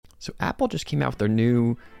So Apple just came out with their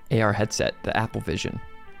new AR headset, the Apple Vision.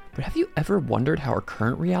 But have you ever wondered how our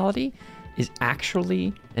current reality is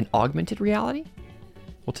actually an augmented reality?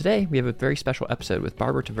 Well, today we have a very special episode with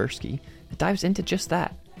Barbara Tversky that dives into just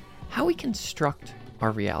that, how we construct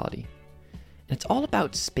our reality. And it's all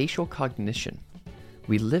about spatial cognition.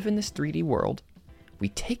 We live in this 3D world, we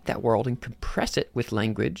take that world and compress it with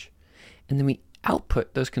language, and then we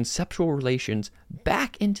output those conceptual relations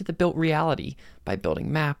back into the built reality by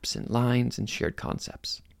building maps and lines and shared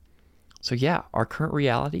concepts. So yeah, our current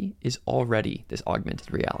reality is already this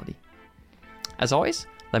augmented reality. As always,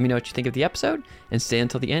 let me know what you think of the episode and stay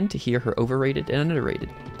until the end to hear her overrated and underrated.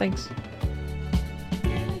 Thanks.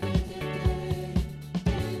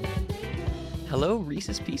 Hello,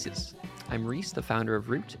 Reese's Pieces. I'm Reese, the founder of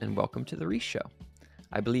Root, and welcome to The Reese Show.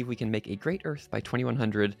 I believe we can make a great Earth by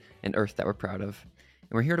 2100, an Earth that we're proud of.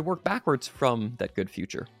 And we're here to work backwards from that good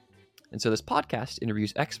future. And so this podcast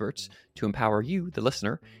interviews experts to empower you, the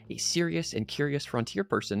listener, a serious and curious frontier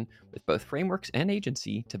person with both frameworks and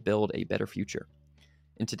agency to build a better future.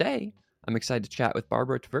 And today, I'm excited to chat with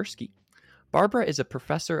Barbara Tversky. Barbara is a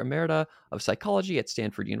professor emerita of psychology at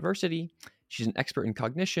Stanford University. She's an expert in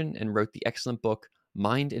cognition and wrote the excellent book,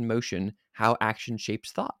 Mind in Motion, How Action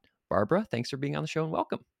Shapes Thought. Barbara, thanks for being on the show and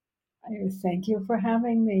welcome. Thank you for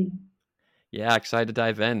having me. Yeah, excited to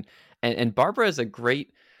dive in. And Barbara is a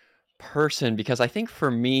great person because I think for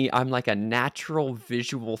me, I'm like a natural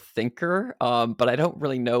visual thinker, but I don't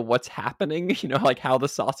really know what's happening, like how the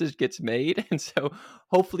sausage gets made. And so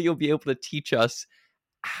hopefully you'll be able to teach us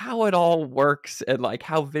how it all works and like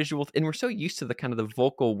how visual, and we're so used to the kind of the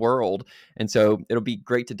vocal world. And so it'll be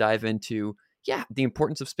great to dive into the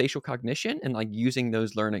importance of spatial cognition and like using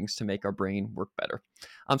those learnings to make our brain work better.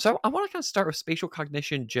 So I want to kind of start with spatial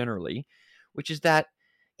cognition generally, which is that,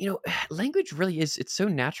 language really it's so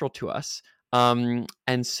natural to us. And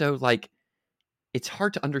so like, it's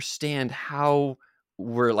hard to understand how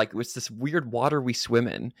we're like, it's this weird water we swim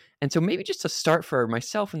in. And so maybe just to start for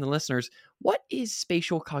myself and the listeners, what is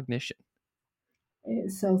spatial cognition?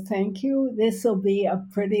 So thank you. This will be a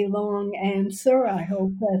pretty long answer. I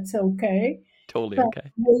hope that's okay. Totally But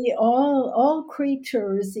okay. we all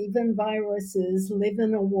creatures, even viruses, live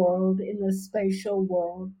in a world, in a spatial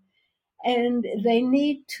world, and they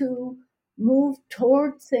need to move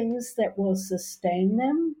toward things that will sustain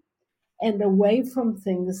them and away from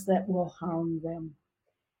things that will harm them.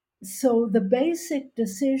 So the basic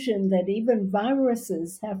decision that even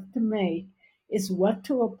viruses have to make is what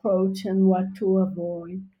to approach and what to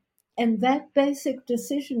avoid. And that basic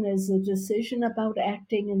decision is a decision about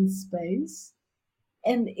acting in space,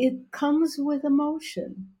 and it comes with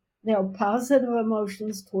emotion. There are positive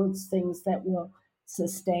emotions towards things that will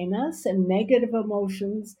sustain us, and negative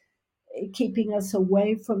emotions keeping us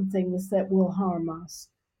away from things that will harm us.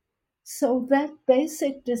 So that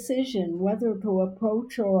basic decision, whether to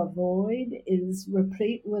approach or avoid, is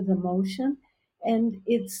replete with emotion, and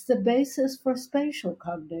it's the basis for spatial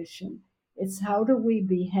cognition. It's how do we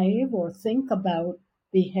behave or think about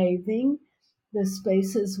behaving the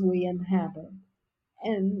spaces we inhabit.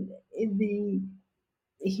 And the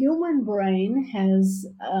human brain has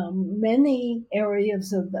many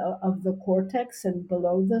areas of the cortex and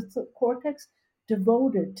below the cortex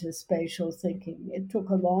devoted to spatial thinking. It took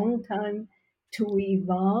a long time to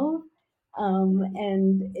evolve,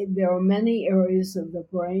 and there are many areas of the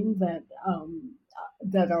brain that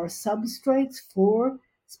are substrates for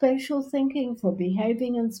spatial thinking, for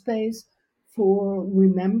behaving in space, for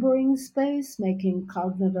remembering space, making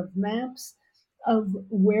cognitive maps of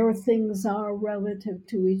where things are relative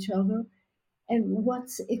to each other. And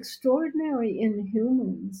what's extraordinary in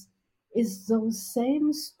humans is those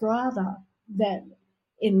same strata that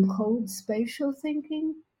encode spatial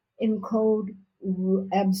thinking, encode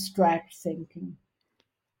abstract thinking.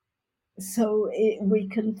 So we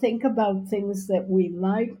can think about things that we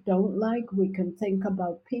like, don't like. We can think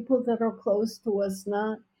about people that are close to us,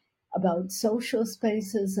 not about social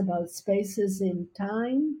spaces, about spaces in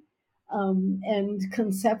time, and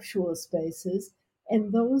conceptual spaces.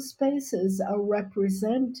 And those spaces are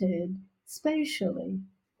represented spatially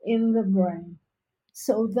in the brain.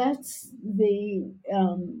 So that's the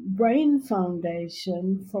brain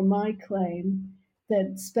foundation for my claim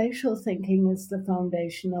that spatial thinking is the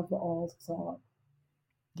foundation of all thought.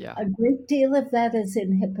 Yeah. A great deal of that is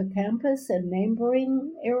in hippocampus and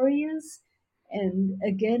neighboring areas. And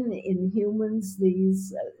again, in humans,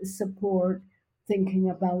 these support thinking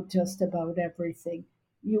about just about everything.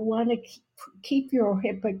 You want to keep your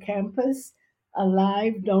hippocampus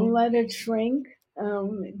alive, don't let it shrink,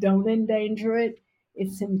 don't endanger it.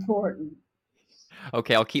 It's important.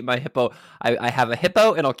 Okay, I'll keep my hippo. I have a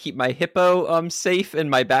hippo, and I'll keep my hippo safe in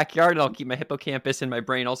my backyard, and I'll keep my hippocampus in my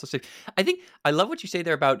brain also safe. I think I love what you say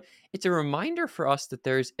there about it's a reminder for us that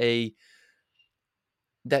there's a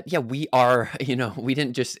that yeah we are we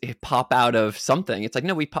didn't just pop out of something. It's like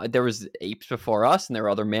no there was apes before us and there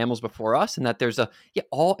were other mammals before us, and that there's a yeah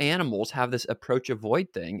all animals have this approach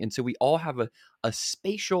avoid thing, and so we all have a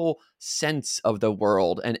spatial sense of the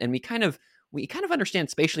world, and we kind of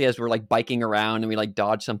understand spatially as we're like biking around and we like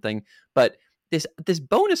dodge something. But this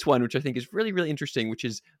bonus one, which I think is really really interesting, which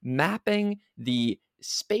is mapping the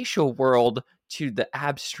spatial world to the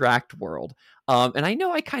abstract world. And I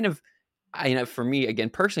know for me again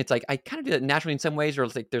personally, it's like I kind of do that naturally in some ways, or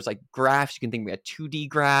it's like there's like graphs. You can think we had 2D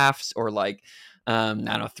graphs, or like I don't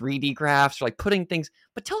know 3D graphs, or like putting things.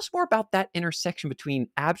 But tell us more about that intersection between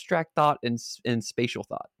abstract thought and spatial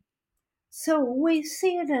thought. So we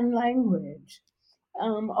see it in language.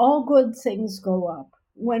 All good things go up.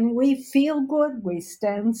 When we feel good, we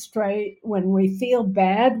stand straight. When we feel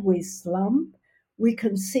bad, we slump. We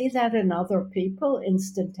can see that in other people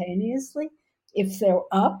instantaneously if they're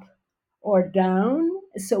up or down.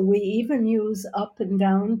 So we even use up and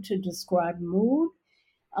down to describe mood.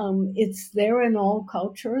 It's there in all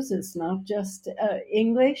cultures. It's not just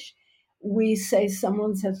English. We say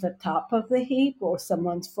someone's at the top of the heap or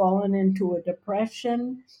someone's fallen into a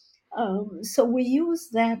depression. So we use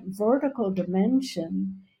that vertical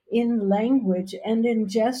dimension in language and in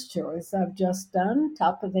gesture, as I've just done,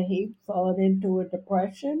 top of the heap, fallen into a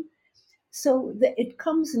depression. So it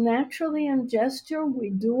comes naturally in gesture.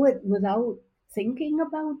 We do it without thinking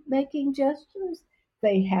about making gestures.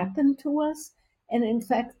 They happen to us. And in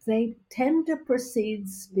fact, they tend to precede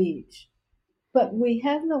speech. But we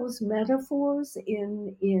have those metaphors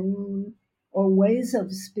in or ways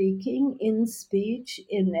of speaking in speech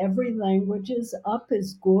in every languages. Up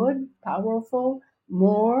is good, powerful,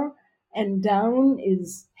 more, and down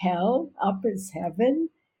is hell. Up is heaven.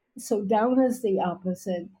 So down is the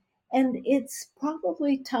opposite. And it's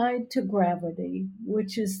probably tied to gravity,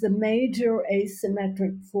 which is the major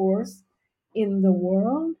asymmetric force in the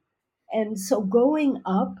world. And so going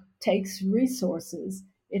up takes resources.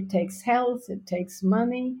 It takes health, it takes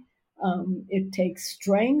money, it takes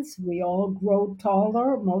strength. We all grow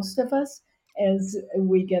taller, most of us, as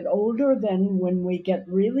we get older. Then, when we get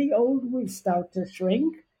really old, we start to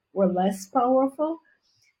shrink. We're less powerful.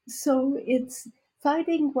 So, it's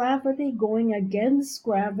fighting gravity, going against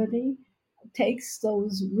gravity, takes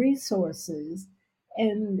those resources.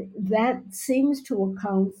 And that seems to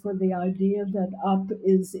account for the idea that up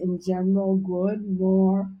is in general good,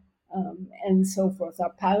 more, and so forth.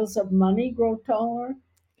 Our piles of money grow taller.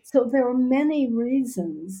 So there are many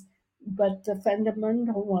reasons, but the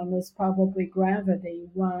fundamental one is probably gravity,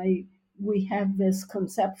 why we have this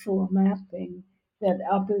conceptual mapping that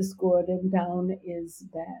up is good and down is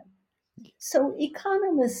bad. So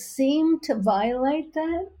economists seem to violate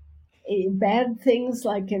that. Bad things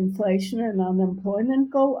like inflation and unemployment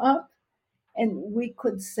go up. And we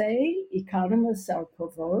could say economists are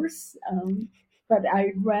perverse, but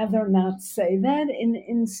I'd rather not say that. And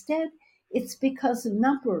instead, it's because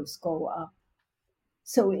numbers go up.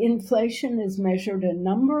 So inflation is measured in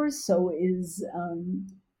numbers, so is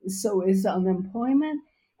unemployment,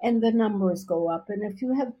 and the numbers go up. And if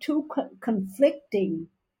you have two conflicting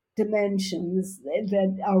dimensions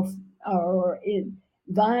that are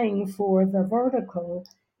vying for the vertical,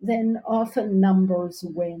 then often numbers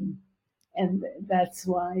win. And that's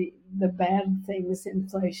why the bad things,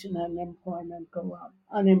 inflation and employment, go up.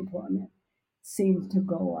 Unemployment seem to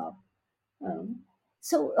go up. Um,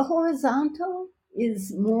 so horizontal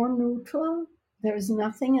is more neutral. There's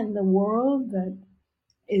nothing in the world that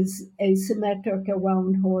is asymmetric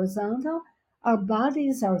around horizontal. Our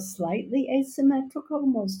bodies are slightly asymmetrical.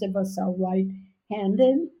 Most of us are right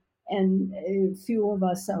handed, and a few of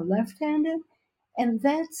us are left handed. And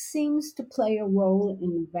that seems to play a role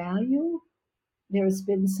in value. There's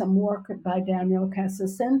been some work by Daniel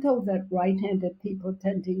Casacento that right-handed people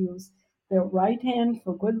tend to use their right hand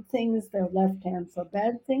for good things, their left hand for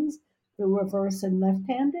bad things, the reverse and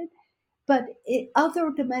left-handed. But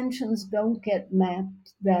other dimensions don't get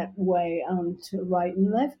mapped that way onto right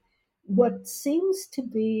and left. What seems to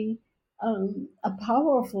be a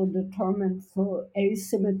powerful determinant for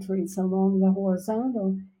asymmetries along the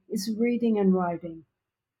horizontal is reading and writing.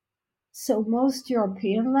 So most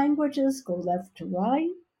European languages go left to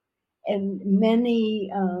right, and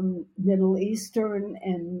many Middle Eastern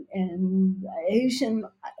and Asian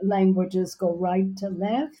languages go right to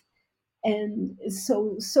left. And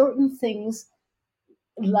so certain things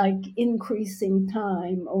like increasing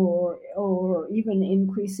time or even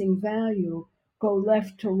increasing value go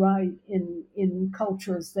left to right in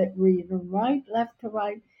cultures that read and write left to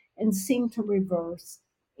right, and seem to reverse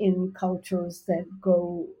in cultures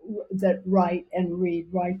that write and read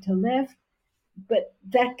right to left. But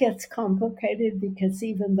that gets complicated because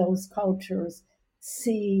even those cultures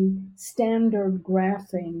see standard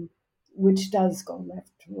graphing, which does go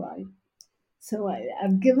left to right. So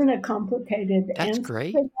I've given a complicated That's answer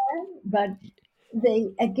great. to that, but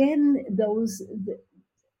they again those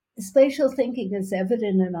spatial thinking is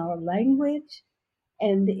evident in our language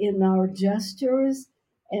and in our gestures.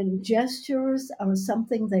 And gestures are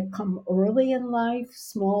something that come early in life.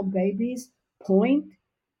 Small babies point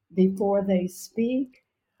before they speak,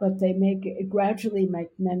 but they gradually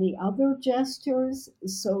make many other gestures.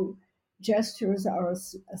 So gestures are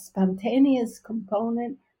a spontaneous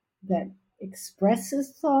component that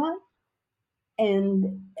expresses thought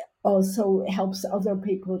and also helps other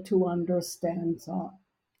people to understand thought.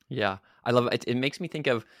 Yeah, I love it. It makes me think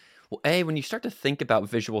of, well, when you start to think about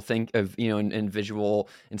visual think of, and visual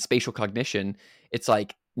and spatial cognition, it's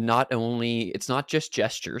like not only it's not just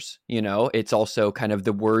gestures, it's also kind of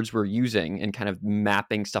the words we're using and kind of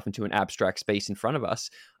mapping stuff into an abstract space in front of us.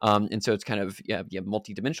 And so it's kind of yeah,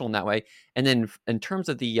 multidimensional in that way. And then in terms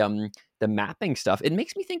of the mapping stuff, it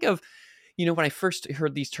makes me think of, when I first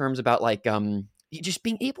heard these terms about like just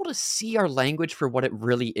being able to see our language for what it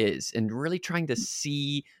really is and really trying to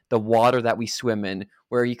see the water that we swim in,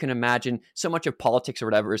 where you can imagine so much of politics or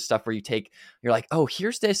whatever is stuff where you're like, oh,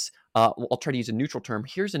 here's this, I'll try to use a neutral term.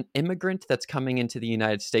 Here's an immigrant that's coming into the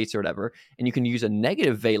United States or whatever. And you can use a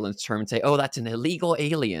negative valence term and say, oh, that's an illegal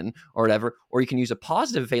alien or whatever. Or you can use a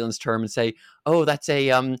positive valence term and say, oh, that's a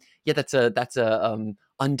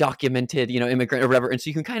undocumented, immigrant or whatever. And so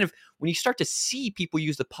you can kind of, when you start to see people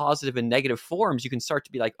use the positive and negative forms, you can start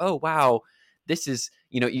to be like, oh, wow, this is,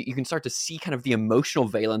 you can start to see kind of the emotional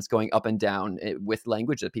valence going up and down with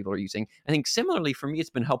language that people are using. I think similarly for me,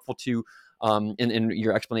 it's been helpful to, in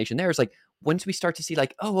your explanation there is like, once we start to see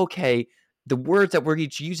like, oh, okay, the words that we're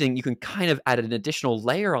each using, you can kind of add an additional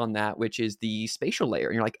layer on that, which is the spatial layer.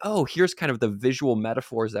 And you're like, oh, here's kind of the visual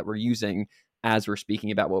metaphors that we're using as we're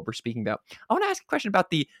speaking about what we're speaking about. I want to ask a question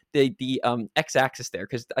about the x-axis there,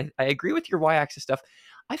 because I agree with your y-axis stuff.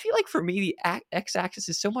 I feel like for me the x-axis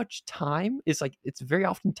is so much time. Is like it's very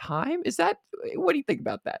often time. Is that, what do you think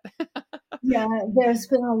about that? Yeah, there's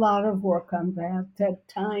been a lot of work on that. That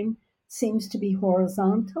time seems to be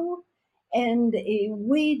horizontal. And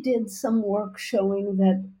we did some work showing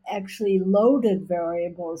that actually loaded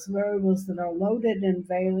variables that are loaded in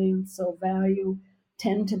valence or value,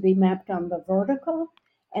 tend to be mapped on the vertical,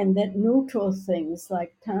 and that neutral things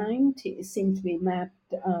like time seem to be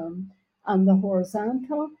mapped on the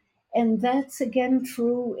horizontal. And that's again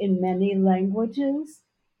true in many languages,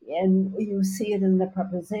 and you see it in the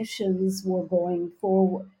prepositions. We're going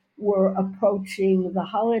forward, we're approaching the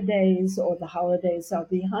holidays, or the holidays are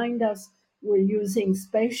behind us. We're using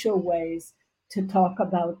spatial ways to talk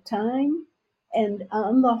about time. And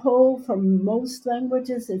on the whole, for most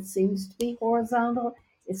languages, it seems to be horizontal.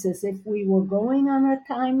 It's as if we were going on a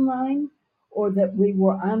timeline, or that we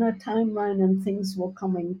were on a timeline and things were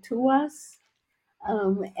coming to us.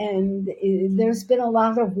 And there's been a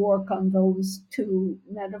lot of work on those two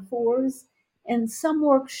metaphors, and some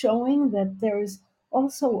work showing that there's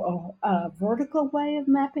also a vertical way of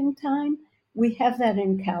mapping time. We have that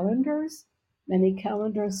in calendars. Many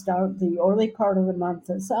calendars start, the early part of the month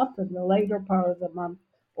is up, and the later part of the month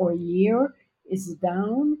or year is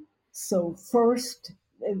down. So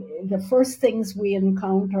the first things we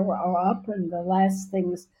encounter are up, and the last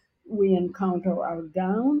things we encounter are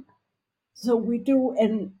down. So we do,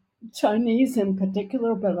 and Chinese in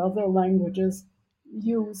particular, but other languages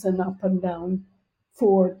use an up and down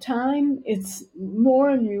for time. It's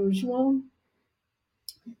more unusual,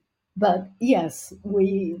 but yes,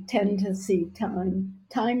 we tend to see time.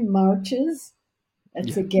 Time marches.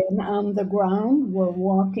 That's Yeah. again on the ground. We're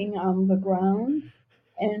walking on the ground.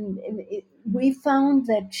 And we found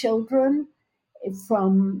that children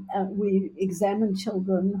we examine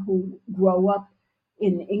children who grow up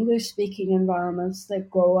in English speaking environments, that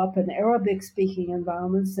grow up in Arabic speaking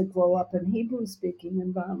environments, that grow up in Hebrew speaking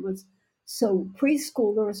environments. So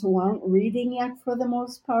preschoolers who aren't reading yet for the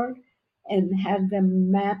most part, and had them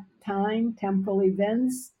map time, temporal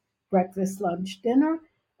events, breakfast, lunch, dinner.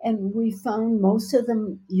 And we found most of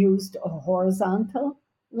them used a horizontal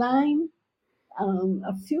line,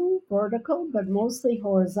 a few vertical, but mostly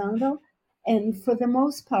horizontal. And for the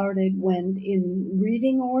most part, it went in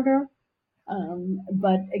reading order.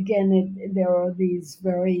 But again, there are these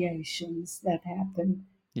variations that happen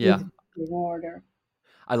Yeah. with reading order.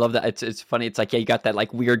 I love that. It's funny. It's like, yeah, you got that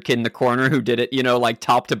like weird kid in the corner who did it, like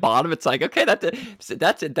top to bottom. It's like, okay, that's it.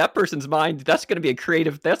 That person's mind. That's going to be a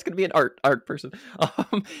creative. That's going to be an art person.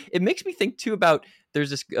 It makes me think too about there's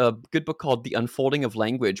this good book called The Unfolding of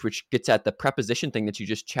Language, which gets at the preposition thing that you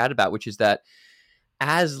just chatted about, which is that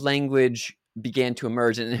as language began to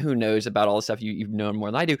emerge, and who knows about all the stuff you've known more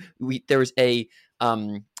than I do, there was a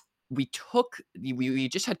we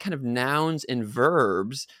just had kind of nouns and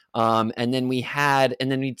verbs, and then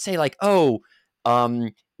we'd say like, oh,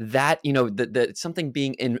 that the something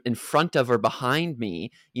being in front of or behind me,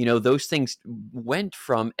 those things went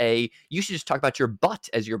from you should just talk about your butt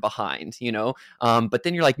as your behind, but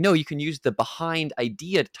then you're like, no, you can use the behind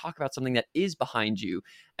idea to talk about something that is behind you.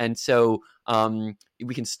 And so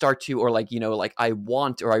we can start to, or like, like I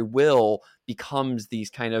want or I will becomes these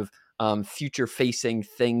kind of future facing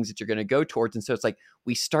things that you're going to go towards. And so it's like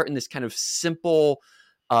we start in this kind of simple,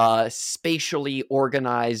 spatially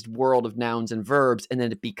organized world of nouns and verbs, and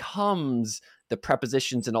then it becomes the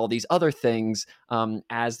prepositions and all these other things,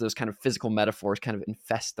 as those kind of physical metaphors kind of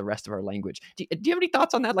infest the rest of our language. Do you have any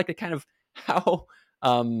thoughts on that? Like the kind of how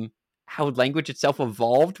language itself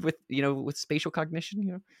evolved with with spatial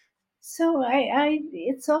cognition? So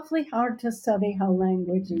it's awfully hard to study how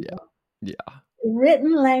language Yeah, evolved. yeah,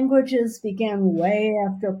 Written languages began way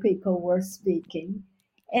after people were speaking,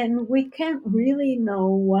 and we can't really know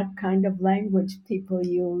what kind of language people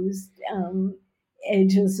used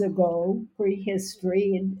ages ago,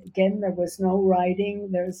 prehistory. And again, there was no writing,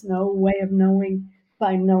 there's no way of knowing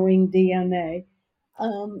by knowing DNA.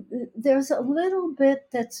 There's a little bit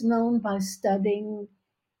that's known by studying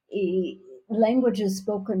e- languages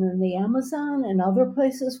spoken in the Amazon and other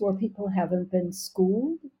places where people haven't been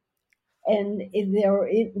schooled. And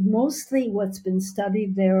mostly what's been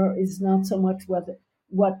studied there is not so much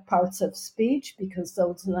what parts of speech, because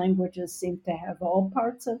those languages seem to have all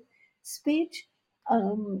parts of speech,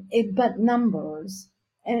 but numbers.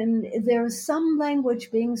 And there's some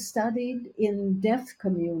language being studied in deaf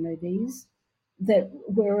communities that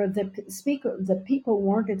where the people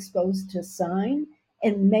weren't exposed to sign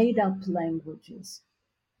and made up languages.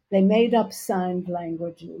 They made up signed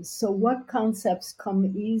languages. So, what concepts come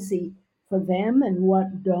easy for them and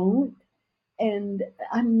what don't? And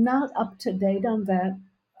I'm not up to date on that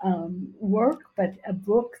work, but a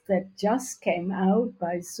book that just came out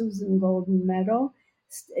by Susan Golden Meadow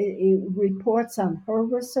it reports on her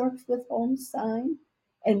research with home sign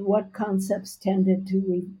and what concepts tended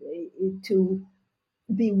to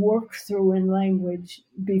be worked through in language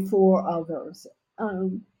before others.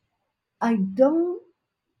 I don't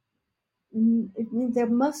there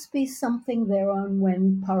must be something there on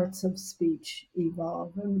when parts of speech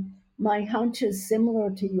evolve. And my hunch is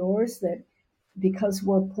similar to yours that because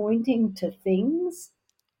we're pointing to things,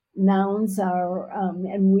 nouns are,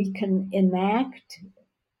 and we can enact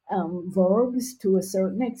verbs to a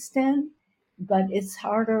certain extent, but it's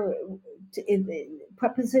harder.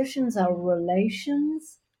 Prepositions are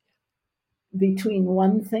relations between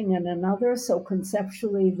one thing and another. So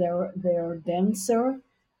conceptually, they're denser,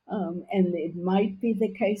 and it might be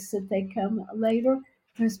the case that they come later.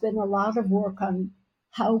 There's been a lot of work on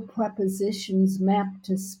how prepositions map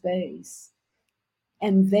to space,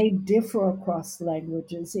 and they differ across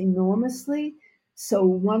languages enormously. So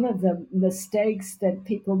one of the mistakes that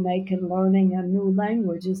people make in learning a new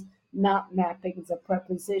language is not mapping the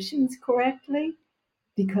prepositions correctly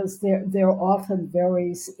because they're often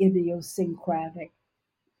very idiosyncratic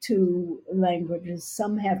to languages.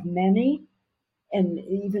 Some have many, and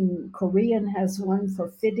even Korean has one for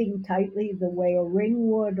fitting tightly the way a ring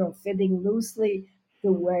would, or fitting loosely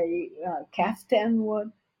the way kaftan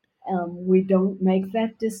would. We don't make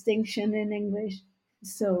that distinction in English.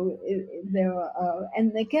 So there are,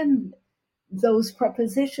 and again, those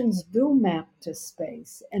prepositions do map to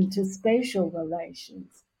space and to spatial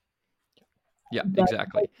relations, yeah, but they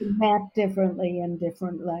exactly. can map differently in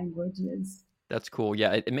different languages. That's cool.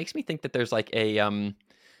 Yeah, it makes me think that there's like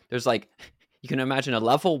there's like you can imagine a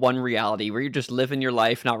level 1 reality where you're just living your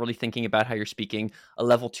life, not really thinking about how you're speaking. A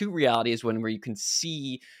level 2 reality is where you can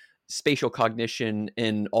see spatial cognition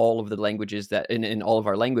in all of the languages that in all of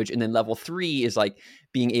our language. And then level 3 is like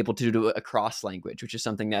being able to do it across language, which is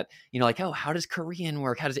something that, like, oh, how does Korean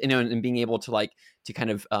work? How does, and being able to like to kind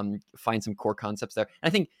of find some core concepts there. And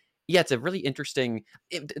I think, yeah, it's a really interesting.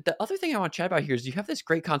 The other thing I want to chat about here is you have this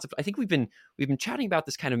great concept. I think we've been chatting about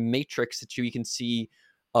this kind of matrix that you can see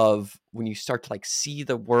of when you start to like see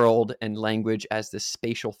the world and language as this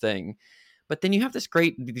spatial thing. But then you have these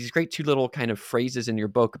great two little kind of phrases in your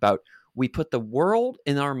book about we put the world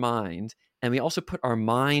in our mind and we also put our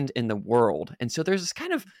mind in the world. And so there's this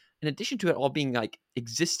kind of in addition to it all being like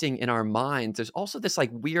existing in our minds, there's also this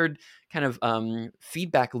like weird kind of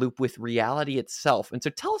feedback loop with reality itself. And so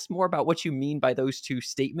tell us more about what you mean by those two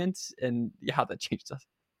statements and how that changed us.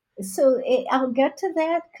 So I'll get to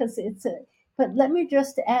that because it's a. But let me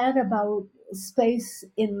just add about space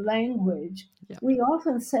in language. Yeah. We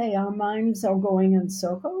often say our minds are going in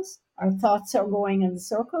circles, our thoughts are going in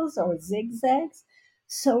circles or zigzags.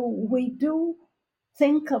 So we do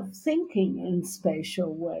think of thinking in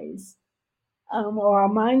spatial ways, or our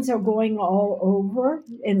minds are going all over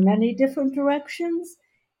in many different directions.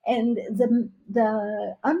 And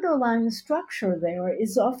the underlying structure there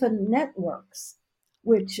is often networks,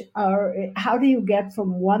 which are how do you get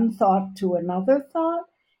from one thought to another thought?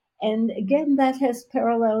 And again, that has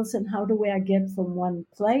parallels in how do I get from one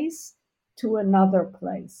place to another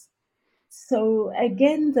place. So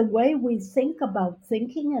again, the way we think about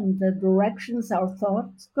thinking and the directions our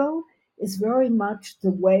thoughts go is very much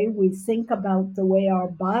the way we think about the way our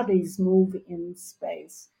bodies move in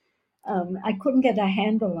space. I couldn't get a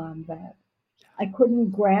handle on that. I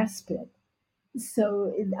couldn't grasp it.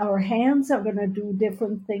 So our hands are going to do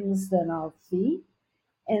different things than our feet.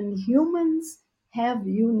 And humans have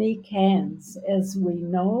unique hands, as we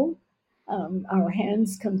know. Our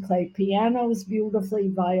hands can play pianos beautifully,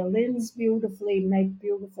 violins beautifully, make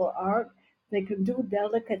beautiful art. They can do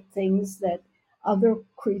delicate things that other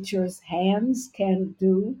creatures' hands can't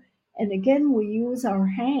do. And again, we use our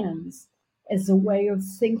hands as a way of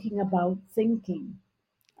thinking about thinking,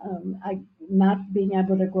 not being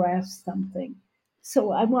able to grasp something.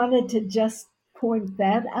 So I wanted to just point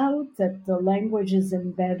that out that the language is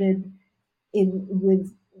embedded in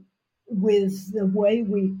with the way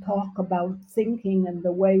we talk about thinking and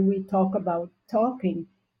the way we talk about talking.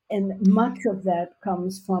 And much of that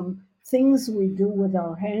comes from things we do with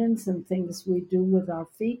our hands and things we do with our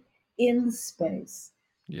feet in space.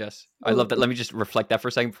 Yes. I love So that. Let me just reflect that for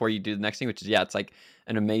a second before you do the next thing, which is, yeah, it's like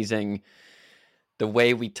an amazing the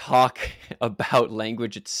way we talk about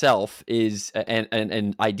language itself is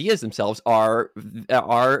and ideas themselves are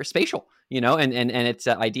spatial, and it's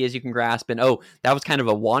ideas you can grasp, and oh, that was kind of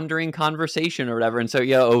a wandering conversation or whatever, and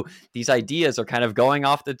so these ideas are kind of going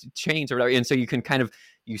off the chains or whatever, and so you can kind of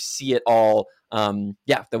you see it all. The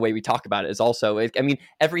way we talk about it is also I mean,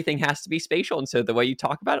 everything has to be spatial, and so the way you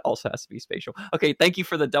talk about it also has to be spatial. Okay, thank you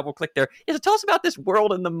for the double click there. Yeah, so tell us about this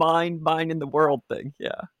world in the mind in the world thing.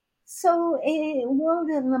 Yeah. So, a world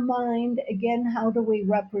in the mind, again, how do we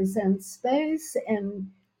represent space? And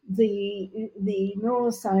the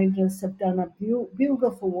neuroscientists have done a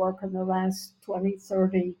beautiful work in the last 20,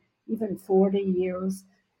 30, even 40 years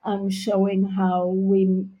on showing how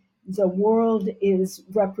the world is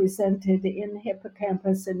represented in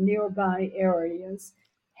hippocampus and nearby areas,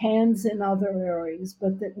 hands in other areas,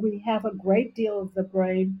 but that we have a great deal of the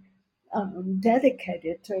brain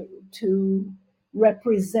dedicated to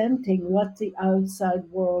representing what the outside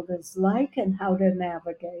world is like and how to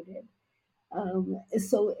navigate it.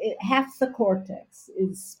 Half the cortex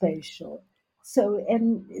is spatial. So,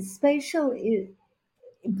 and spatial is,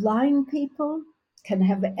 blind people can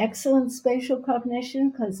have excellent spatial cognition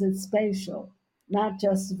because it's spatial, not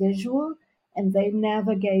just visual, and they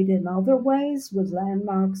navigate in other ways with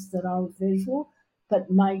landmarks that are visual,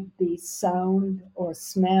 but might be sound or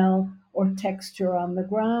smell or texture on the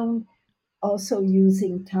ground. Also,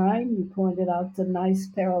 using time, you pointed out the nice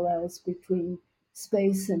parallels between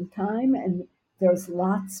space and time, and there's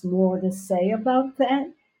lots more to say about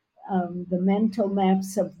that. The mental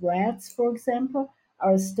maps of rats, for example,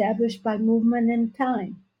 are established by movement and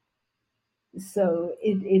time. So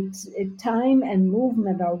time and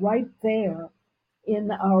movement are right there in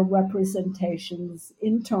our representations,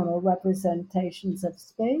 internal representations of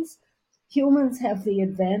space. Humans have the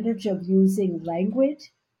advantage of using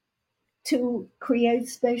language to create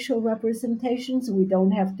spatial representations. We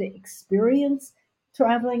don't have to experience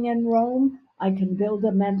traveling in Rome. I can build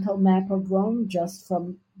a mental map of Rome just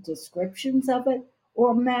from descriptions of it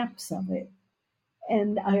or maps of it.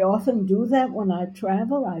 And I often do that when I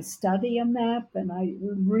travel. I study a map and I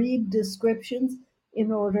read descriptions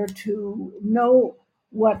in order to know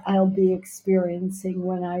what I'll be experiencing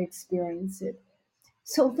when I experience it.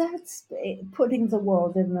 So that's putting the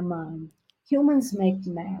world in the mind. Humans make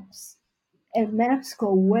maps. And maps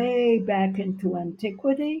go way back into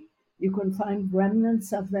antiquity. You can find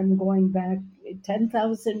remnants of them going back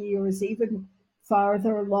 10,000 years, even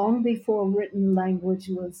farther, long before written language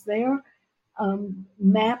was there.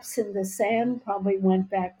 Maps in the sand probably went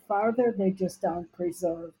back farther, they just aren't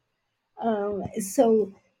preserved.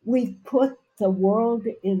 So we've put the world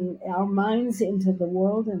in our minds into the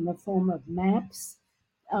world in the form of maps,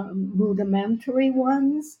 rudimentary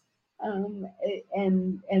ones.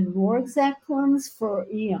 and more exact ones for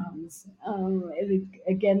eons.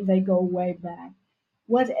 Again, they go way back.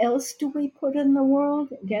 What else do we put in the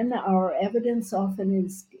world? Again, our evidence often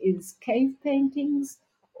is cave paintings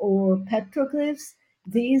or petroglyphs.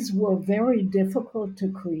 These were very difficult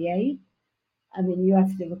to create. I mean, you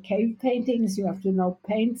have to have cave paintings, you have to know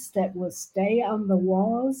paints that will stay on the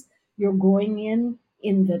walls. You're going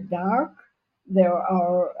in the dark. There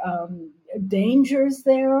are dangers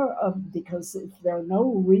there because if there are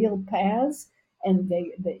no real paths and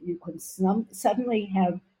that you can suddenly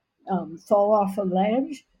have fall off a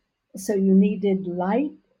ledge, so you needed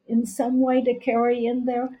light in some way to carry in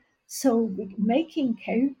there. So making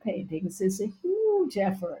cave paintings is a huge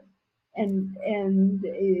effort, and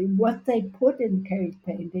what they put in cave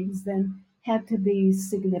paintings then had to be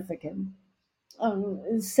significant.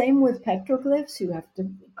 Same with petroglyphs, you have to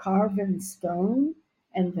carve in stone,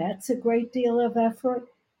 and that's a great deal of effort.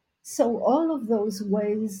 So all of those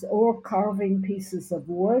ways, or carving pieces of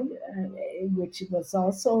wood, which was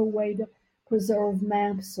also a way to preserve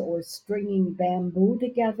maps, or stringing bamboo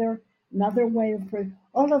together, another way of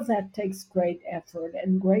all of that takes great effort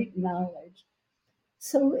and great knowledge.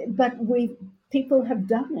 So, but we people have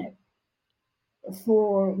done it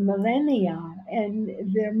for millennia,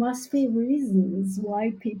 and there must be reasons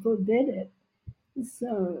why people did it.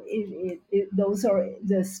 So, those are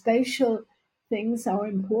the spatial things are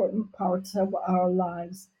important parts of our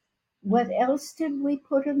lives. What else did we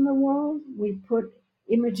put in the world? We put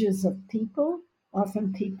images of people,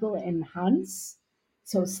 often people in hunts.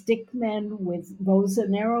 So stick men with bows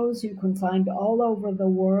and arrows you can find all over the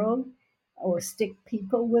world, or stick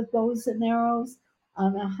people with bows and arrows.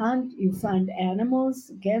 On a hunt, you find animals.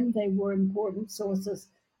 Again, they were important sources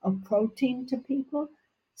of protein to people.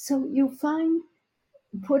 So you find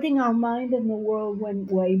putting our mind in the world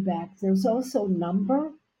went way back. There's also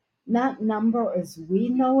number, not number as we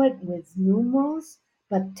know it with numerals,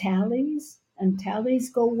 but tallies. And tallies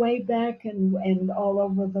go way back and all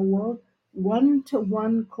over the world. One to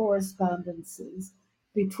one correspondences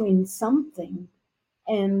between something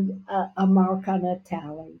and a mark on a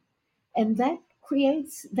tally. And that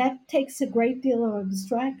takes a great deal of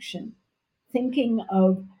abstraction, thinking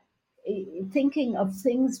of thinking of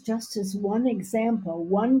things just as one example,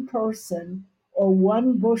 one person, or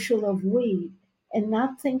one bushel of wheat, and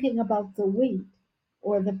not thinking about the wheat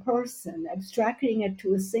or the person, abstracting it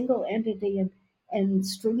to a single entity and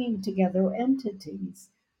stringing together entities.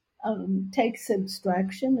 Takes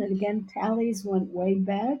abstraction, and again, tallies went way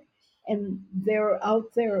back, and they're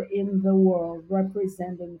out there in the world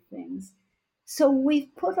representing things. So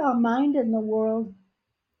we've put our mind in the world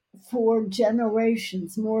for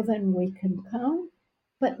generations, more than we can count.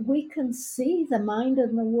 But we can see the mind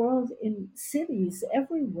and the world in cities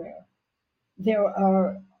everywhere. There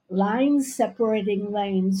are lines separating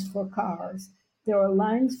lanes for cars. There are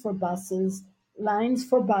lines for buses, lines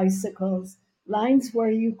for bicycles, lines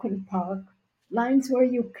where you can park, lines where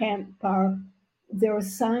you can't park. There are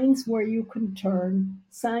signs where you can turn,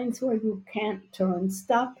 signs where you can't turn,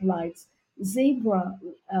 stoplights, zebra,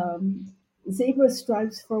 um, zebra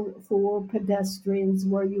stripes for pedestrians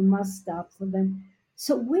where you must stop for them.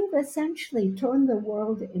 So we've essentially turned the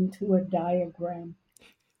world into a diagram,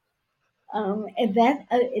 and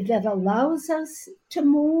that allows us to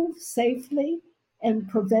move safely and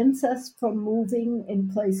prevents us from moving in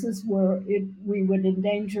places where we would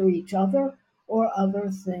endanger each other or other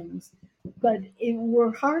things. But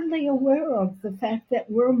we're hardly aware of the fact that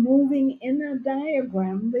we're moving in a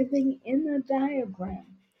diagram, living in a diagram.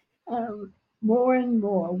 More and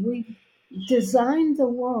more, we design the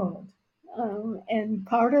world, and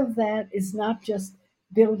part of that is not just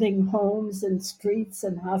building homes and streets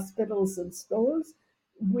and hospitals and stores.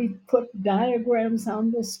 We put diagrams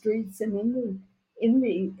on the streets and in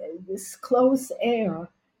the this close air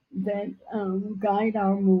that guide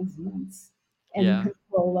our movements and Yeah.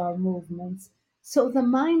 control our movements. So the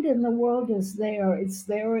mind in the world is there. It's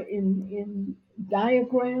there in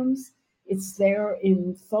diagrams. It's there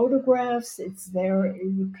in photographs. It's there.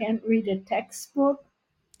 You can't read a textbook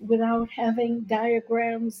without having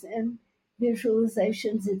diagrams and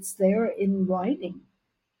visualizations. It's there in writing.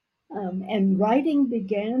 And writing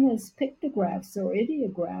began as pictographs or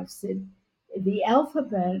ideographs. The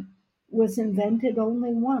alphabet was invented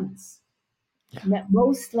only once. Yeah.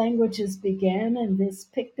 Most languages began in this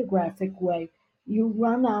pictographic way. You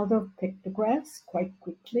run out of pictographs quite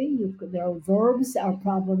quickly. Their verbs are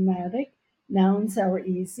problematic, nouns are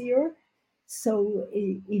easier. So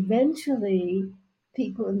eventually,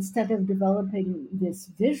 people, instead of developing this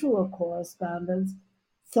visual correspondence,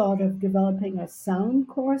 thought of developing a sound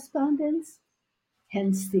correspondence.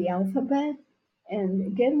 hence the alphabet. And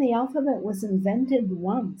again, the alphabet was invented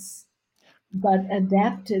once, but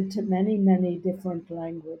adapted to many, many different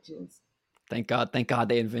languages. Thank God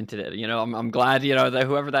they invented it. I'm glad, that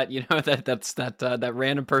whoever that, that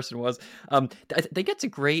random person was. I think it's a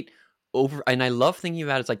great and I love thinking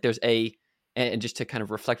about it. It's like and just to kind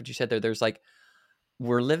of reflect what you said there, there's like,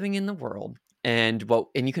 we're living in the world, and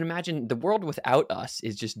you can imagine the world without us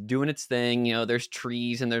is just doing its thing. There's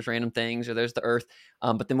trees and there's random things, or there's the earth.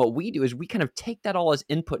 But then what we do is we kind of take that all as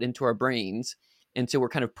input into our brains, and so we're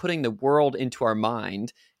kind of putting the world into our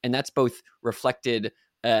mind, and that's both reflected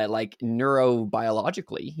like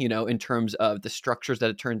neurobiologically, in terms of the structures that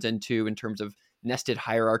it turns into, in terms of nested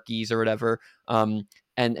hierarchies or whatever.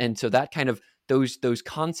 And so that kind of those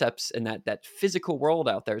concepts and that physical world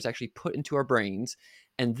out there is actually put into our brains.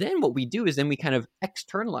 And then what we do is then we kind of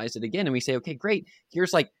externalize it again, and we say, okay, great,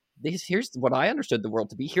 here's like this, here's what I understood the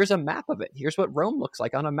world to be, here's a map of it, here's what Rome looks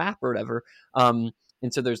like on a map or whatever. And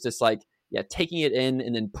so there's this like, yeah, taking it in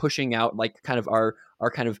and then pushing out like kind of our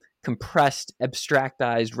kind of compressed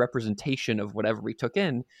abstractized representation of whatever we took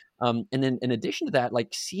in. And then in addition to that, like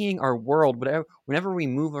seeing our world, whenever we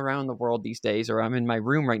move around the world these days, or I'm in my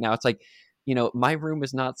room right now, it's like, my room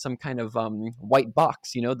is not some kind of white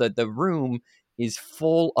box. The room is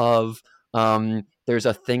full of there's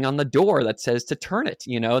a thing on the door that says to turn it,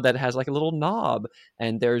 that has like a little knob,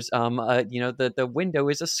 and there's the window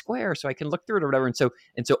is a square so I can look through it or whatever. And so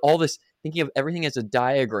all this, thinking of everything as a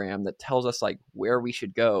diagram that tells us like where we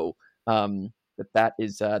should go.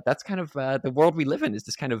 That's kind of the world we live in, is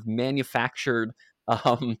this kind of manufactured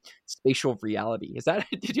spatial reality.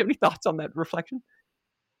 Did you have any thoughts on that reflection?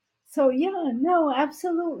 So, yeah, no,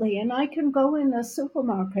 absolutely. And I can go in a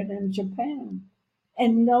supermarket in Japan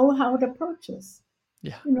and know how to purchase.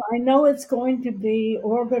 Yeah. I know it's going to be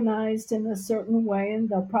organized in a certain way, and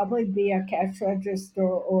there'll probably be a cash register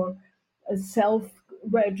or a self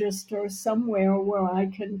register somewhere where I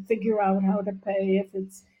can figure out how to pay. If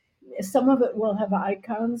it's some of it will have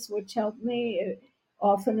icons which help me.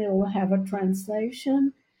 Often it will have a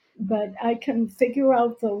translation, but I can figure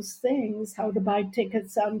out those things, how to buy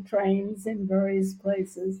tickets on trains in various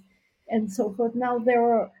places and so forth. Now,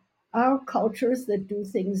 there are cultures that do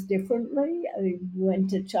things differently. I went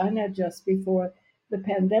to China just before the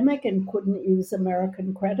pandemic and couldn't use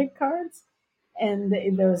American credit cards, and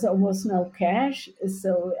there was almost no cash.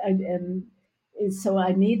 So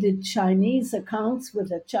I needed Chinese accounts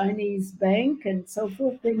with a Chinese bank and so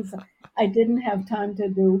forth. Things I didn't have time to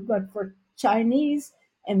do, but for Chinese,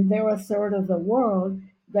 and they're a third of the world,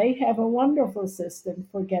 they have a wonderful system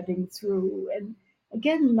for getting through. And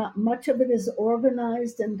again, much of it is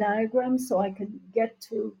organized and diagrammed, so I can get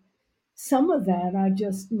to some of that. I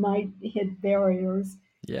just might hit barriers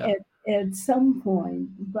Yeah. at some point.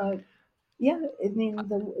 But yeah, I mean,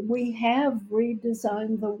 we have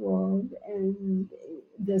redesigned the world and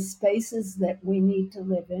the spaces that we need to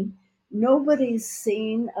live in. Nobody's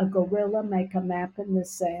seen a gorilla make a map in the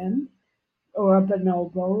sand or a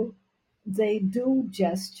bonobo. They do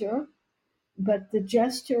gesture, but the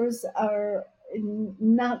gestures are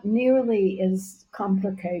not nearly as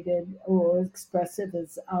complicated or expressive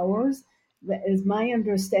as ours. As my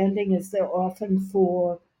understanding is, they're often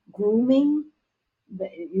for grooming,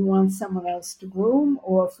 that you want someone else to groom,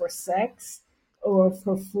 or for sex, or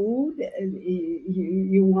for food.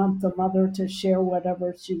 You want the mother to share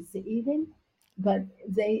whatever she's eating, but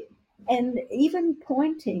and even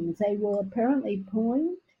pointing, they will apparently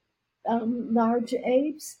point, large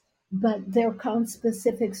apes, but their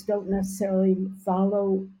conspecifics don't necessarily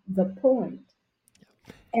follow the point.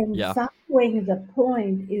 And Yeah. following the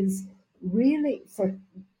point is really for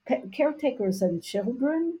caretakers and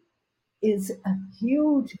children is a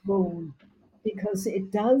huge boon because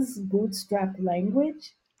it does bootstrap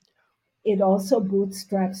language. It also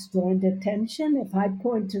bootstraps joint attention. If I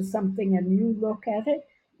point to something and you look at it,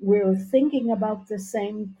 we're thinking about the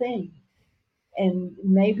same thing. And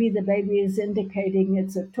maybe the baby is indicating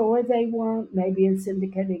it's a toy they want. Maybe it's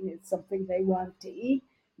indicating it's something they want to eat.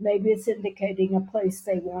 Maybe it's indicating a place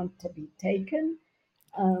they want to be taken.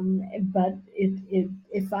 But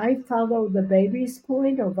if I follow the baby's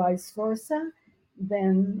point or vice versa,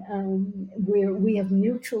 then we have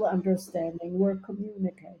mutual understanding. We're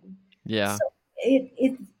communicating. Yeah. So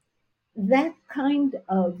it that kind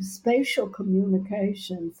of spatial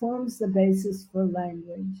communication forms the basis for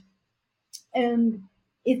language, and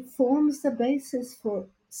it forms the basis for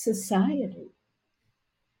society.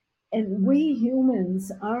 And we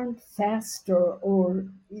humans aren't faster or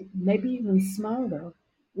maybe even smarter.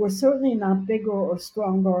 We're certainly not bigger or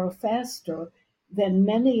stronger or faster than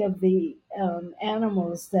many of the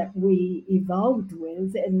animals that we evolved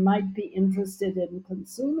with and might be interested in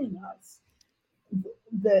consuming us.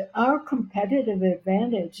 Our competitive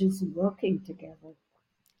advantage is working together,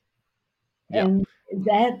 Yeah.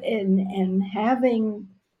 and and having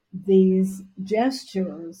these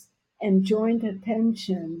gestures and joint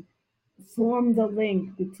attention form the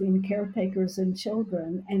link between caretakers and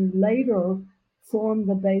children, and later form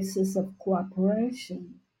the basis of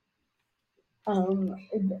cooperation. um,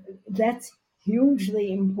 that's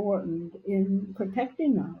hugely important in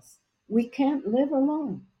protecting us. We can't live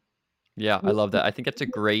alone. Yeah, I We, love that. I think that's a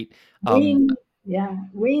great, um we yeah,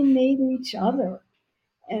 we need each other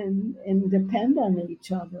and depend on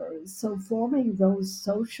each other. So forming those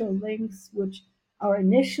social links, which are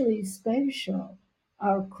initially spatial,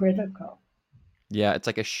 are critical. Yeah, it's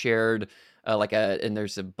like a shared, like a and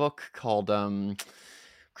there's a book called,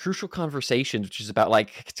 Crucial Conversations, which is about,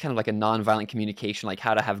 like it's kind of like a nonviolent communication, like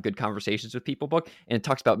how to have good conversations with people book, and it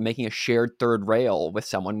talks about making a shared third rail with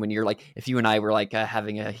someone when you're like if you and I were, like,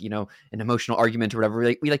 having a, an emotional argument or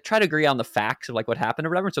whatever, we try to agree on the facts of, like, what happened or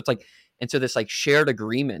whatever, so it's like and so this, like, shared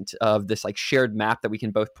agreement of this, like, shared map that we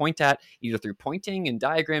can both point at, either through pointing and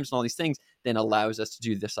diagrams and all these things, then allows us to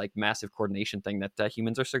do this, like, massive coordination thing that,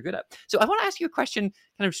 humans are so good at. So I wanna ask you a question,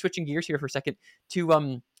 kind of switching gears here for a second,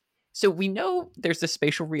 to, so we know there's this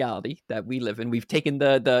spatial reality that we live in. We've taken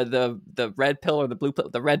the red pill or the blue pill,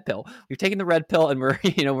 the red pill. We've taken the red pill and we're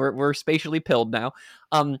we're spatially pilled now.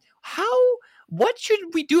 How what should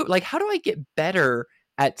we do? Like, how do I get better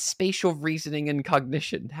at spatial reasoning and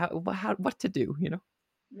cognition? How what to do?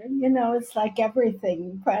 It's like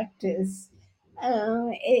everything practice.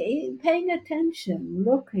 Paying attention,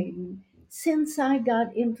 looking. Since I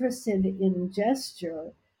got interested in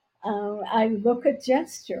gesture, I look at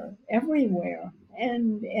gesture everywhere,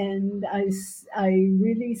 and I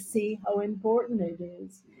really see how important it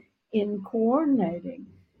is in coordinating.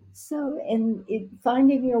 So,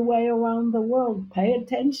 finding your way around the world, pay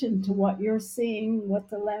attention to what you're seeing,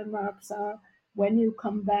 what the landmarks are when you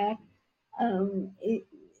come back. Um, it,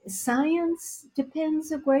 Science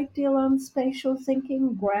depends a great deal on spatial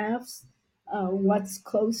thinking, graphs, what's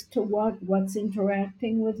close to what's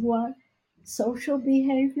interacting with what, social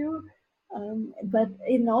behavior. But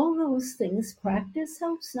in all those things, practice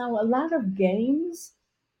helps. Now, a lot of games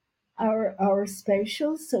are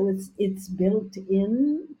spatial, so it's built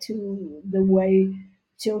in to the way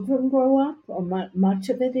children grow up, or much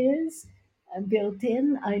of it is built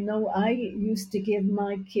in. I know I used to give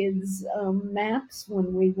my kids maps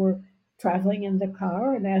when we were traveling in the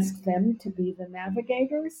car and ask them to be the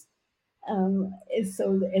navigators. And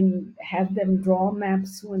have them draw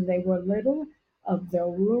maps when they were little of their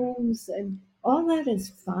rooms, and all that is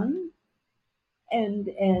fun, and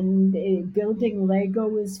building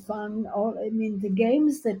Lego is fun. The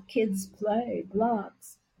games that kids play,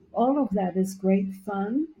 blocks, all of that is great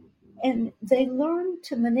fun, and they learn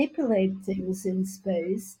to manipulate things in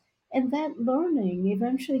space, and that learning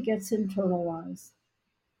eventually gets internalized,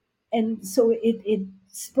 and so it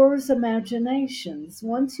spurs imaginations.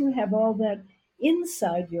 Once you have all that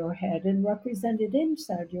inside your head and represented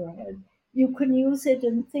inside your head, you can use it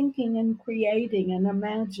in thinking and creating and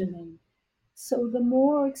imagining. So the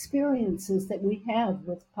more experiences that we have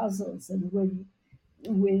with puzzles and with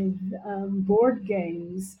board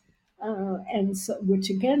games, and so, which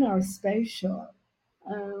again are spatial,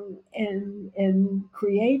 and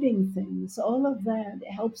creating things, all of that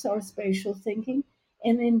helps our spatial thinking,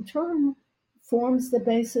 and in turn forms the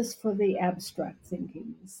basis for the abstract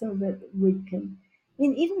thinking, so that we can.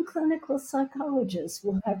 And even clinical psychologists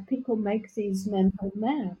will have people make these mental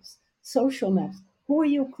maps, social maps. Who are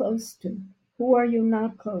you close to? Who are you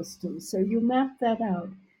not close to? So you map that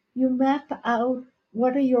out. You map out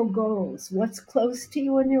what are your goals, what's close to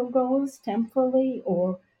you in your goals temporally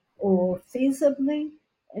or feasibly,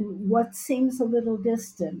 and what seems a little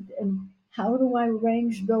distant, and how do I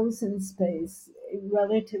arrange those in space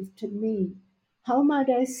relative to me? How might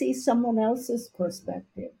I see someone else's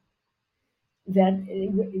perspective? That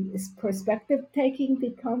perspective taking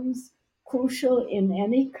becomes crucial in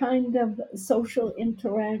any kind of social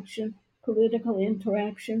interaction, political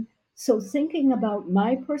interaction. So thinking about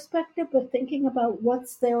my perspective, but thinking about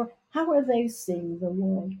what's there, how are they seeing the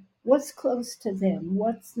world? What's close to them?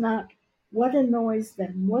 What's not? What annoys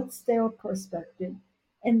them? What's their perspective?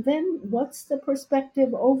 And then what's the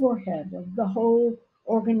perspective overhead of the whole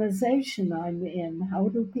organization I'm in? How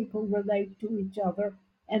do people relate to each other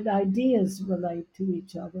and ideas relate to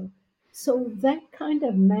each other? So that kind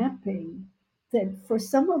of mapping that for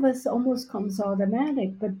some of us almost comes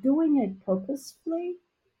automatic, but doing it purposefully,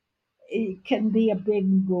 it can be a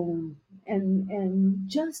big boon. and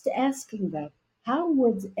just asking that, how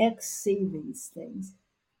would X see these things?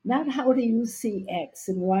 Not how do you see X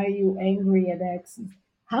and why are you angry at X?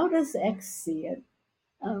 How does X see it?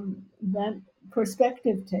 That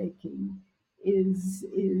perspective taking is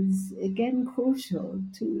again crucial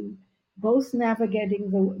to both navigating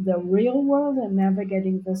the real world and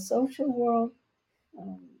navigating the social world.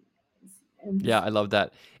 Um, and Yeah, I love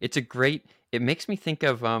that. It's a great it makes me think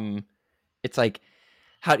of, it's like,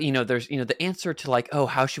 how there's the answer to like, oh,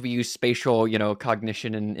 how should we use spatial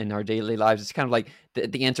cognition in our daily lives. It's kind of like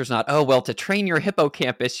the answer's not, oh well, to train your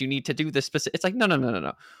hippocampus you need to do this specific. It's like, no, no, no, no,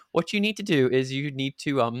 no. What you need to do is you need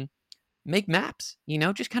to make maps,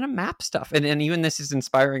 just kind of map stuff. And even this is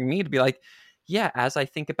inspiring me to be like, yeah, as I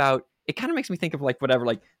think about it, kind of makes me think of like whatever,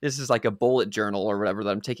 like this is like a bullet journal or whatever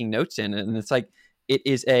that I'm taking notes in. And it's like, it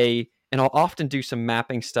is and I'll often do some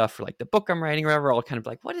mapping stuff for like the book I'm writing or whatever. I'll kind of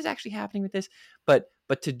like, what is actually happening with this? But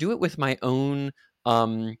to do it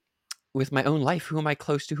um, with my own life. Who am I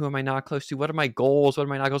close to? Who am I not close to? What are my goals? What are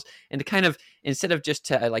my not goals? And to kind of, instead of just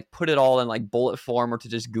to like put it all in like bullet form or to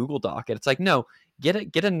just Google Doc it, it's like, no,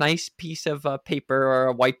 get a nice piece of paper or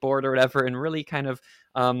a whiteboard or whatever, and really kind of,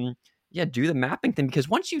 yeah, do the mapping thing. Because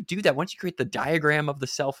once you do that, once you create the diagram of the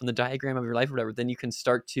self and the diagram of your life or whatever, then you can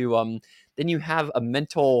start to, then you have a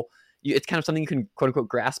mental, it's kind of something you can quote unquote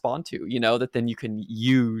grasp onto, that then you can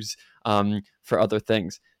use for other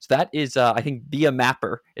things. So that is, I think, be a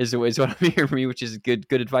mapper is what I'm hearing from you, which is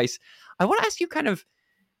good advice. I want to ask you kind of,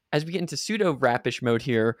 as we get into pseudo rapish mode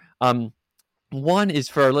here. One is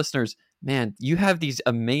for our listeners, man, you have these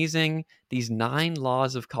 9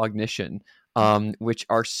 laws of cognition, which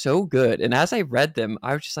are so good. And as I read them,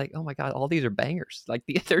 I was just like, oh my God, all these are bangers. Like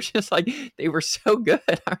they're just like, they were so good.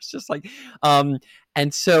 I was just like, um,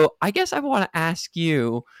 and so I guess I want to ask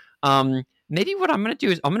you, maybe what I'm going to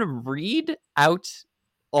do is I'm going to read out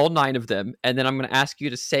all 9 of them, and then I'm going to ask you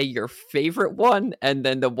to say your favorite one, and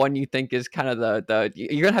then the one you think is kind of the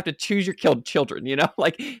you're going to have to choose your killed children.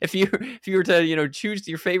 Like if you were to choose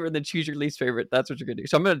your favorite and then choose your least favorite, that's what you're going to do.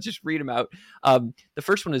 So I'm going to just read them out. The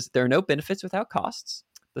first one is, there are no benefits without costs.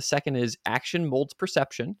 The second is, action molds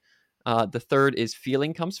perception. The third is,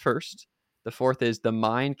 feeling comes first. The fourth is, the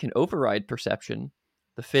mind can override perception.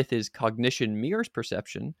 The fifth is, cognition mirrors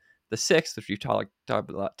perception. The sixth, which we've talked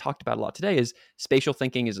about a lot today, is, spatial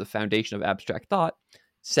thinking is the foundation of abstract thought.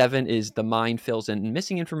 7 is, the mind fills in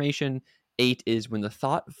missing information. 8 is, when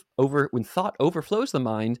thought overflows the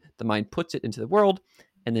mind puts it into the world.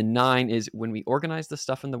 And then 9 is, when we organize the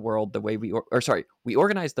stuff in the world the way we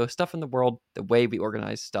organize the stuff in the world the way we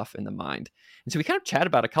organize stuff in the mind. And so we kind of chat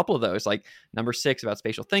about a couple of those, like number 6 about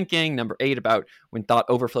spatial thinking, number 8 about when thought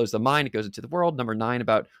overflows the mind, it goes into the world, number 9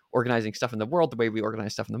 about organizing stuff in the world the way we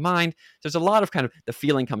organize stuff in the mind. So there's a lot of kind of the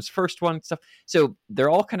feeling comes first one stuff. So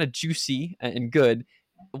they're all kind of juicy and good.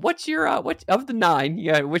 What's your what of the 9?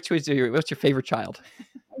 Yeah, what's your favorite child?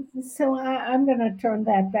 so I'm going to turn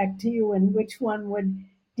that back to you. And which one would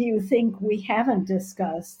do you think we haven't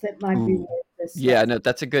discussed that might be Ooh. worth Yeah, discussing? no,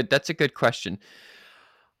 that's a good question.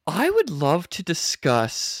 I would love to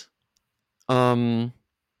discuss um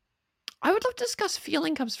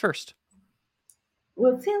feeling comes first.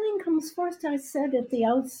 Well, feeling comes first. I said at the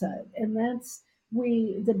outset, and that's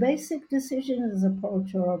we. The basic decision is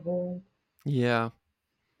approach or avoid. Yeah.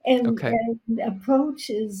 And, Okay. and approach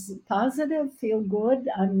is positive, feel good.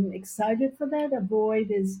 I'm excited for that. Avoid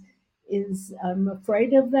is I'm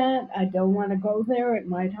afraid of that. I don't want to go there. It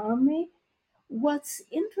might harm me. What's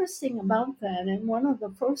interesting about that, and one of the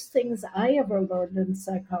first things I ever learned in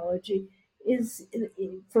psychology, is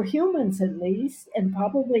for humans at least, and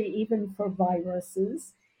probably even for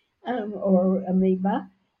viruses or amoeba,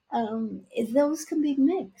 those can be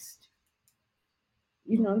mixed.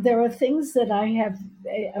 There are things that I have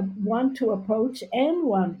want to approach and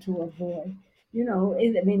want to avoid.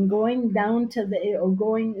 I mean, going down to the or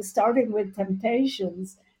going starting with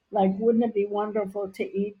temptations, like wouldn't it be wonderful to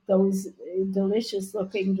eat those delicious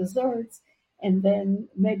looking desserts, and then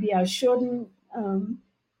maybe I shouldn't. Uh,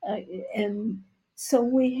 and so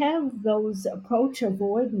we have those approach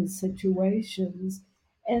avoidance situations,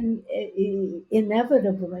 and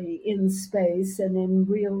inevitably in space and in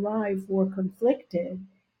real life we're conflicted,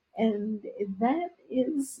 and that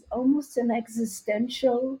is almost an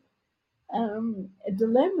existential a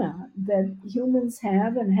dilemma that humans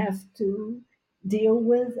have and have to deal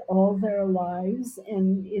with all their lives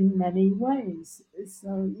and in many ways.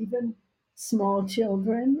 So even small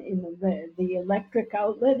children, the electric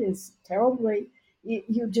outlet is terribly,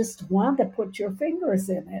 you just want to put your fingers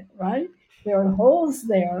in it, right? There are holes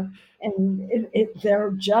there and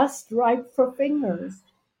they're just right for fingers.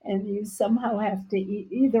 And you somehow have to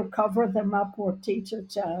either cover them up or teach a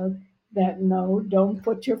child that no, don't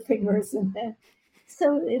put your fingers in that.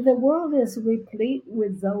 So the world is replete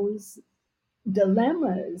with those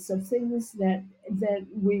dilemmas of things that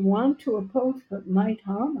we want to approach but might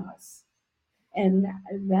harm us, and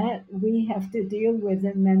that we have to deal with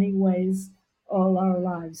in many ways all our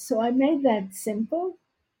lives. So I made that simple,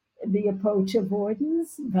 the approach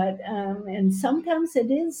avoidance, but and sometimes it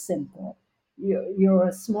is simple. You're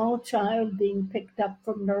a small child being picked up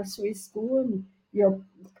from nursery school, and your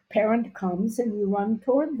parent comes and you run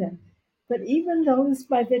toward them. But even those,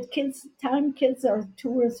 by the time kids are 2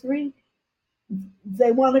 or 3,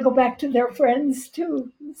 they want to go back to their friends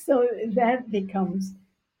too. So that becomes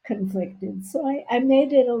conflicted. So I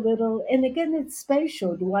made it a little, and again, it's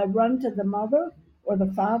spatial. Do I run to the mother or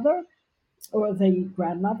the father or the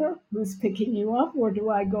grandmother who's picking you up, or do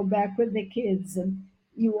I go back with the kids? And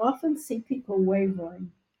you often see people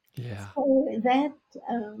wavering. Yeah. So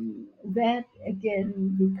that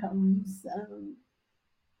again becomes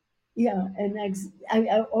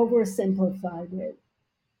I oversimplified it.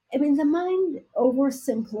 I mean, the mind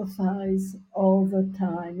oversimplifies all the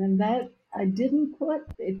time, and that I didn't put.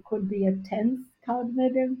 It could be a 10th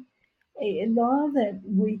cognitive a law that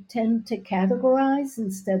we tend to categorize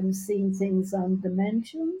instead of seeing things on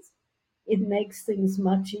dimensions. It makes things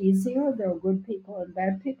much easier. There are good people and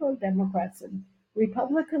bad people, Democrats and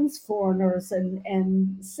Republicans, foreigners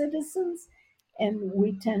and citizens, and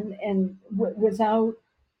we tend without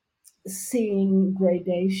seeing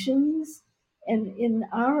gradations. And in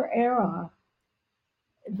our era,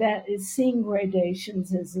 that is seeing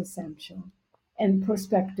gradations is essential, and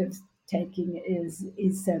perspective taking is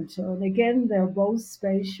essential. And again, they're both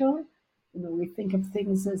spatial. We think of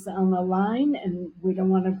things as on a line, and we don't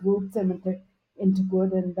want to group them into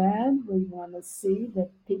good and bad. We want to see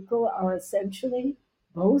that people are essentially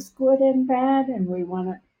both good and bad, and we want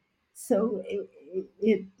to. So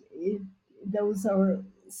it those are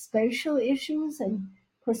spatial issues and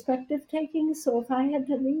perspective taking. So if I had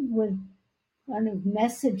to leave with kind of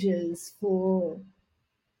messages for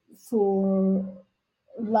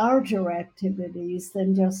larger activities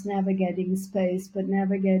than just navigating space, but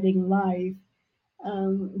navigating life.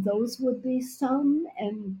 Those would be some,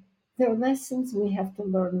 and they're lessons we have to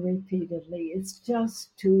learn repeatedly. It's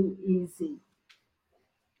just too easy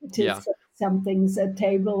to Yeah. say something's a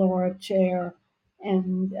table or a chair,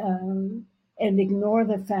 and ignore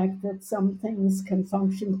the fact that some things can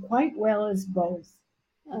function quite well as both.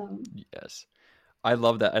 Um, Yes. I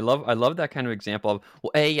love that. I love that kind of example of,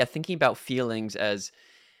 well, yeah, thinking about feelings as,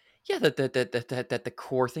 yeah, that the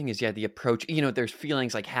core thing is, yeah, the approach. There's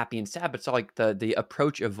feelings like happy and sad, but it's all like the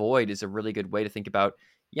approach avoid is a really good way to think about.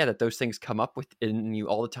 Yeah, that those things come up in you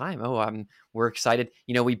all the time. Oh, we're excited.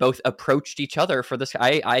 We both approached each other for this.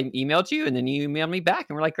 I emailed you, and then you emailed me back,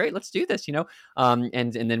 and we're like, great, let's do this.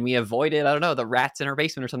 And then we avoided, I don't know, the rats in our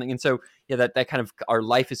basement or something. And so, yeah, that kind of, our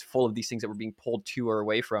life is full of these things that we're being pulled to or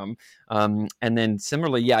away from. And then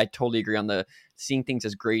similarly, yeah, I totally agree on the seeing things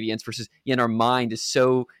as gradients versus, yeah, in our mind is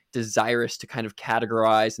so desirous to kind of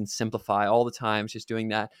categorize and simplify all the time, just doing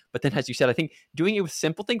that. But then, as you said, I think doing it with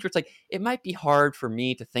simple things where it's like, it might be hard for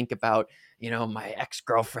me to think about, my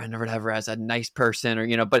ex-girlfriend or whatever as a nice person,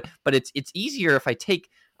 or, but it's easier if I take,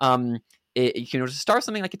 to start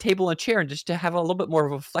something like a table and a chair, and just to have a little bit more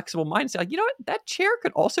of a flexible mindset. Like, what, that chair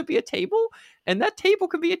could also be a table, and that table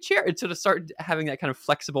could be a chair. And so to start having that kind of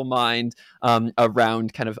flexible mind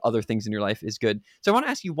around kind of other things in your life is good. So I want to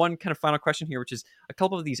ask you one kind of final question here, which is a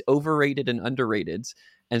couple of these overrated and underrateds.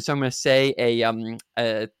 And so I'm going to say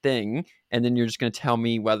a thing, and then you're just going to tell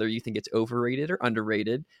me whether you think it's overrated or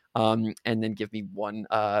underrated, and then give me one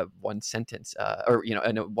sentence, or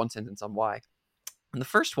and one sentence on why. And the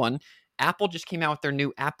first one, Apple just came out with their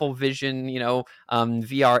new Apple Vision,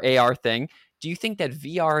 VR AR thing. Do you think that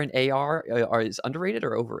VR and AR is underrated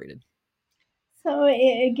or overrated? so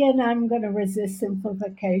again, I'm going to resist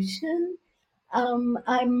simplification.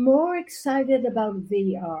 I'm more excited about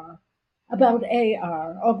VR, about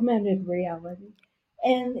AR, augmented reality.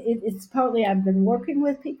 And it's partly I've been working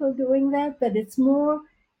with people doing that, but it's more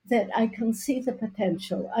that I can see the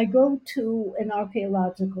potential. I go to an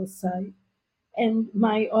archaeological site, and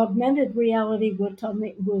my augmented reality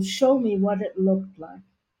will show me what it looked like.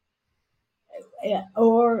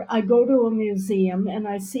 Or I go to a museum and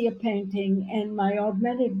I see a painting, and my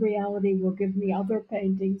augmented reality will give me other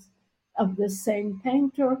paintings of the same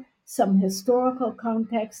painter, some historical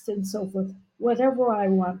context, and so forth, whatever I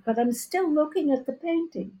want. But I'm still looking at the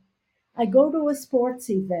painting. I go to a sports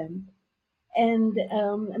event, and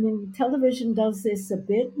I mean, television does this a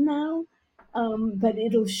bit now. But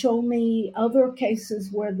it'll show me other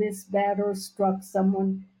cases where this batter struck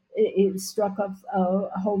someone, it struck a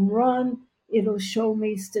home run. It'll show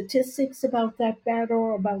me statistics about that batter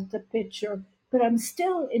or about the pitcher. But I'm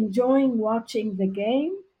still enjoying watching the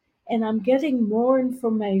game, and I'm getting more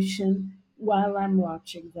information while I'm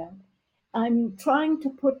watching them. I'm trying to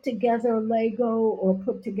put together Lego or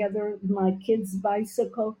put together my kid's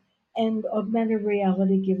bicycle, and augmented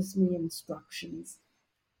reality gives me instructions.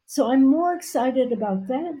 So I'm more excited about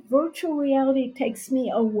that. Virtual reality takes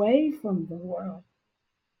me away from the world.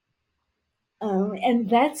 And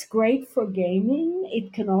that's great for gaming.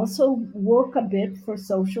 It can also work a bit for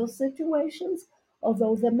social situations,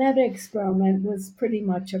 although the meta experiment was pretty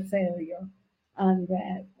much a failure on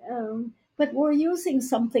that. But we're using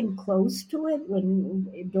something close to it.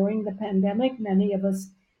 When during the pandemic, many of us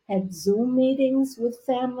had Zoom meetings with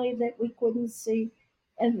family that we couldn't see,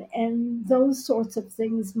 and those sorts of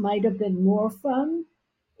things might have been more fun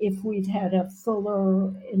if we'd had a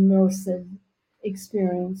fuller immersive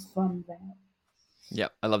experience from that. Yeah,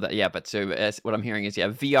 I love that. Yeah, but so what I'm hearing is, yeah,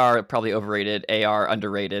 VR probably overrated, AR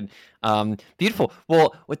underrated. Beautiful.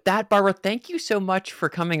 Well, with that, Barbara, thank you so much for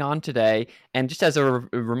coming on today. And just as a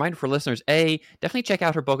reminder for listeners, definitely check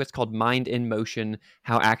out her book. It's called Mind in Motion: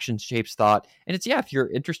 How Action Shapes Thought. And it's, yeah, if you're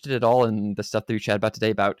interested at all in the stuff that we chatted about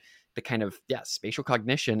today about the kind of, yeah, spatial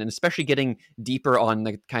cognition, and especially getting deeper on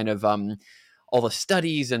the kind of all the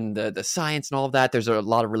studies and the science and all of that. There's a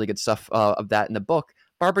lot of really good stuff of that in the book.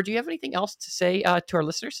 Barbara, do you have anything else to say to our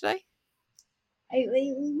listeners today?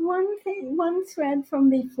 One thing, one thread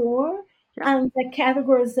from before, Sure. the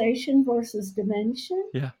categorization versus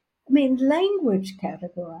dimension. Yeah. I mean, language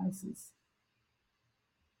categorizes.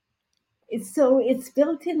 It's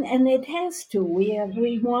built in, and it has to.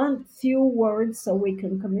 We want few words so we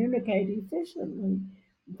can communicate efficiently,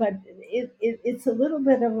 but it's a little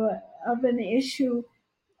bit of an issue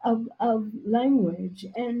of language,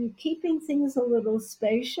 and keeping things a little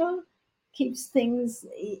spatial keeps things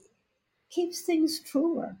keeps things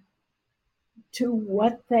truer to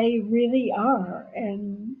what they really are.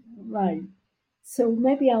 And right. So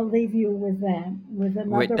maybe I'll leave you with that, with Wait,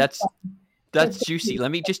 another that's but juicy. Let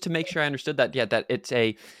me just to make sure I understood that. Yeah, that it's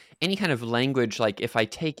any kind of language. Like if I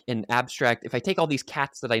take an abstract, if I take all these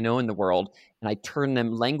cats that I know in the world and I turn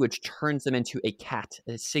them, language turns them into a cat,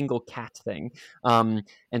 a single cat thing. And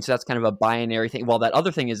so that's kind of a binary thing. Well, that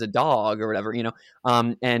other thing is a dog or whatever, and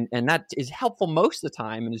that is helpful most of the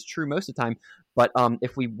time and is true most of the time. But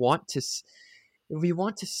if we want to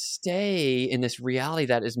stay in this reality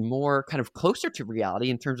that is more kind of closer to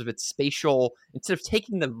reality in terms of its spatial, instead of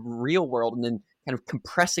taking the real world and then kind of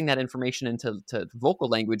compressing that information into vocal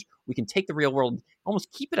language, we can take the real world,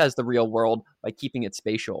 almost keep it as the real world by keeping it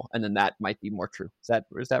spatial, and then that might be more true.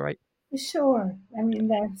 Is that right? sure. I mean,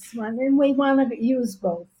 that's one, and we want to use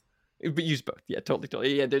both. But use both. Yeah,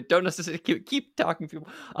 totally. Yeah, don't necessarily keep talking to people.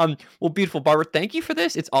 Well, beautiful, Barbara. Thank you for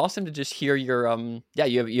this. It's awesome to just hear your yeah,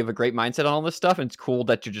 you have a great mindset on all this stuff, and it's cool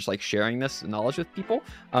that you're just like sharing this knowledge with people.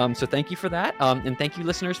 So thank you for that. And thank you,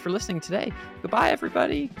 listeners, for listening today. Goodbye,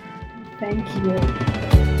 everybody. Thank you.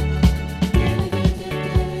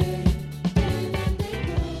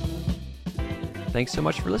 Thanks so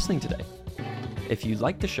much for listening today. If you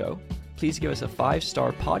like the show, please give us a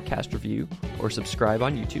 5-star podcast review or subscribe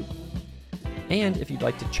on YouTube. And if you'd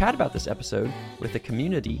like to chat about this episode with a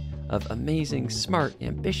community of amazing, smart,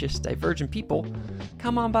 ambitious, divergent people,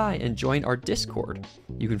 come on by and join our Discord.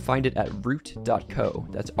 You can find it at root.co.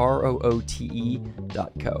 That's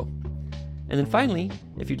ROOTE.co. And then finally,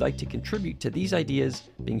 if you'd like to contribute to these ideas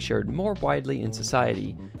being shared more widely in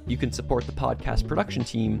society, you can support the podcast production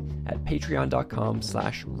team at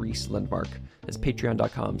patreon.com/Reese Lindmark. That's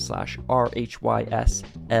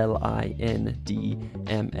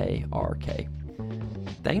patreon.com/RHYSLINDMARK.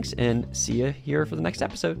 Thanks, and see you here for the next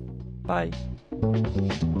episode. Bye.